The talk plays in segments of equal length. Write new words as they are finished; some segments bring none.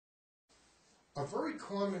A very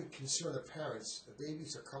common concern of parents, the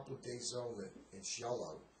baby's a couple of days old and it's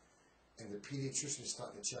yellow, and the pediatrician is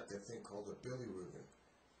starting to check a thing called a bilirubin.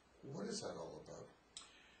 What is that all about?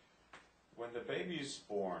 When the baby is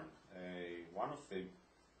born, one of the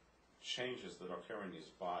changes that occur in his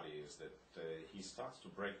body is that he starts to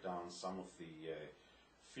break down some of the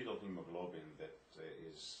fetal hemoglobin that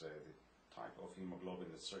is the type of hemoglobin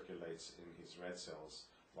that circulates in his red cells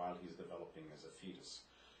while he's developing as a fetus.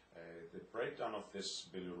 The breakdown of this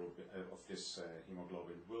bilirubin,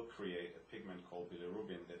 hemoglobin will create a pigment called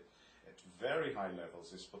bilirubin that at very high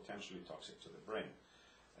levels is potentially toxic to the brain.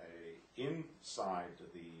 Inside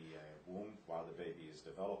the womb, while the baby is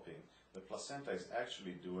developing, the placenta is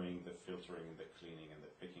actually doing the filtering and the cleaning and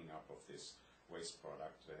the picking up of this waste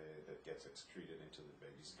product that gets excreted into the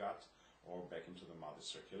baby's gut or back into the mother's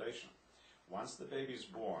circulation. Once the baby is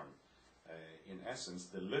born, in essence,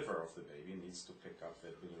 the liver of the baby needs to pick up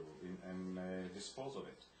that bilirubin and dispose of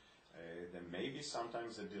it. There may be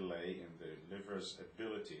sometimes a delay in the liver's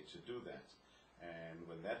ability to do that. And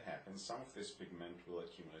when that happens, some of this pigment will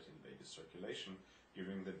accumulate in the baby's circulation,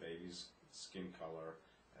 giving the baby's skin color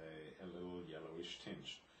a little yellowish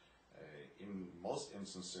tinge. In most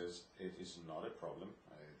instances, it is not a problem.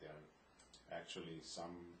 There are actually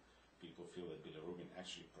some people feel that bilirubin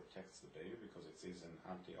actually protects the baby because it is an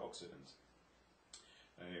antioxidant.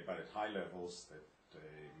 But at high levels that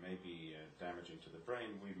may be damaging to the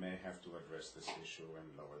brain, we may have to address this issue and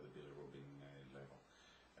lower the bilirubin level.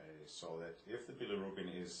 So that if the bilirubin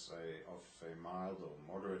is of a mild or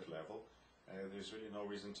moderate level, there's really no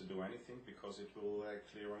reason to do anything because it will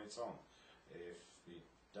clear on its own. If it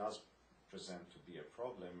does present to be a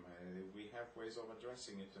problem, we have ways of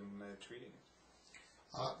addressing it and treating it.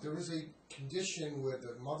 There is a condition where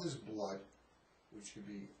the mother's blood, which could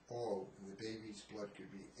be O, and the baby's blood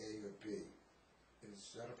could be A or B.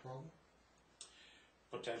 Is that a problem?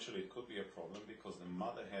 Potentially it could be a problem because the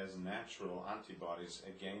mother has natural antibodies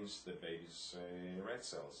against the baby's red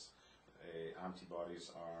cells.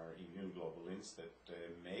 Antibodies are immune globulins that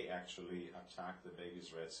may actually attack the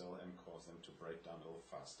baby's red cell and cause them to break down a little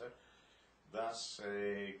faster, thus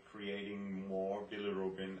creating more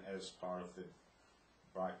bilirubin as part of the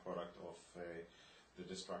byproduct of the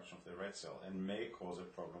destruction of the red cell, and may cause a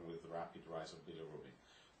problem with the rapid rise of bilirubin.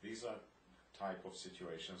 These are type of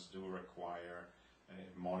situations do require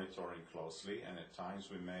monitoring closely, and at times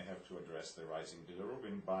we may have to address the rising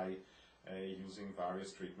bilirubin by using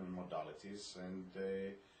various treatment modalities and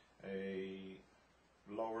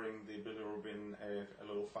lowering the bilirubin a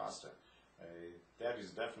little faster. That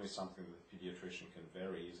is definitely something that the pediatrician can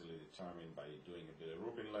very easily determine by doing a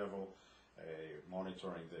bilirubin level,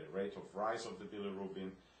 monitoring the rate of rise of the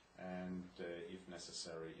bilirubin, and if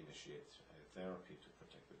necessary, initiate therapy to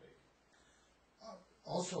protect the baby.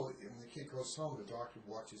 Also, when the kid goes home, the doctor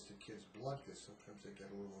watches the kid's blood because sometimes they get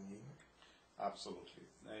a little anemic. Absolutely.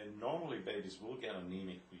 Normally babies will get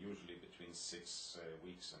anemic usually between 6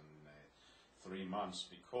 weeks and 3 months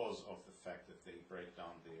because of the fact that they break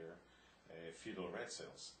down their fetal red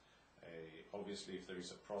cells. Obviously, if there is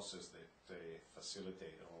a process that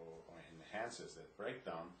facilitates or enhances that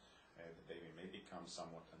breakdown, the baby may become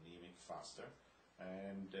somewhat anemic faster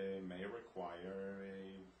and may require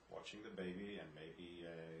watching the baby and maybe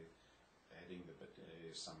adding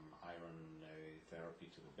some iron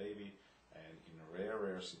therapy to the baby, and in a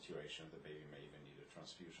rare situation the baby may even need a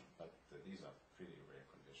transfusion, but these are pretty rare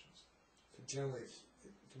conditions. So generally it's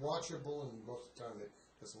watchable, and most of the time it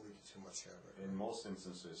doesn't lead to too much havoc. In most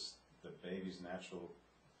instances the baby's natural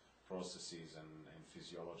processes and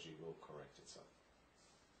physiology will correct itself.